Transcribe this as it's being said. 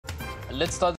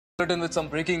Let's start the bulletin with some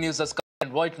breaking news that's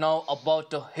coming right now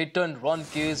about a hit-and-run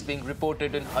case being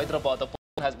reported in Hyderabad. The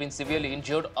person has been severely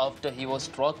injured after he was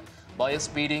struck by a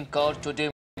speeding car today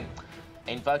morning.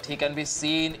 In fact, he can be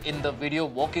seen in the video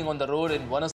walking on the road in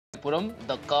Vanasthalipuram.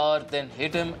 The car then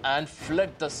hit him and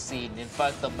fled the scene. In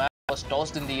fact, the man was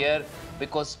tossed in the air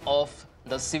because of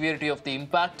the severity of the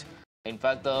impact. In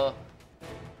fact, the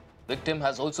victim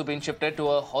has also been shifted to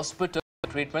a hospital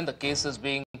for treatment. The case is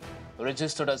being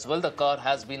registered as well. The car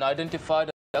has been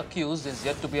identified. The accused is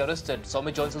yet to be arrested.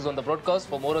 Somit joins us on the broadcast.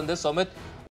 For more on this, Somit,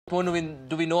 what more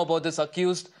do we know about this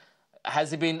accused? Has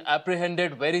he been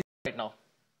apprehended? Where is he right now?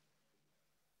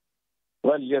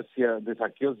 Well, yes, this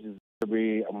accused is to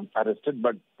be arrested,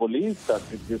 but police,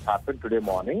 this happened today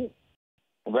morning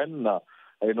when,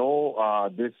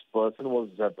 this person was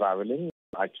traveling.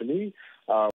 Actually,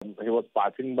 he was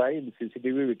passing by the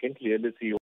CCTV. We can clearly see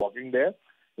him walking there.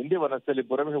 In the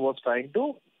Vanasthalipuram, he was trying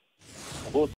to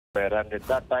go somewhere, and at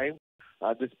that time,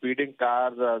 the speeding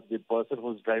car, the person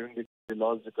who's driving the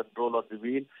lost the control of the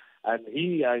wheel, and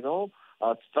he,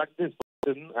 struck this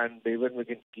person, and even we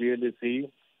can clearly see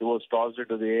he was tossed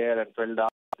into the air and fell down.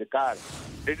 The car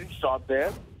didn't stop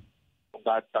there.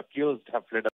 That accused have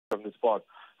fled from the spot.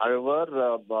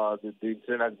 However, the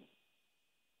incident has.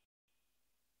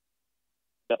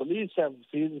 The police have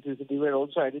seen the CCTV and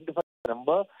also identified the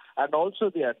number and also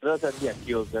the address and the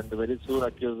accused. And very soon,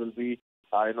 accused will be,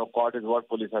 caught, is what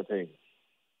police are saying.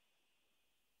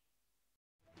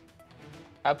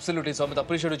 Absolutely, Somit.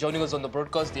 Appreciate you joining us on the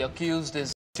broadcast. The accused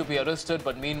is to be arrested,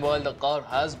 but meanwhile, the car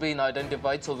has been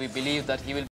identified, so we believe that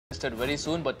he will be arrested very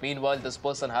soon. But meanwhile, this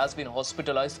person has been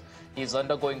hospitalized. He is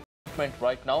undergoing treatment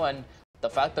right now, and the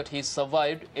fact that he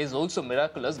survived is also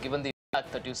miraculous, given the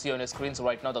fact that you see on your screens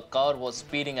right now. The car was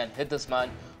speeding and hit this man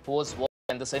who was walking,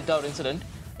 and this entire incident,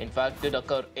 in fact, did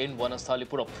occur in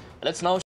Vanasthalipuram. Let's now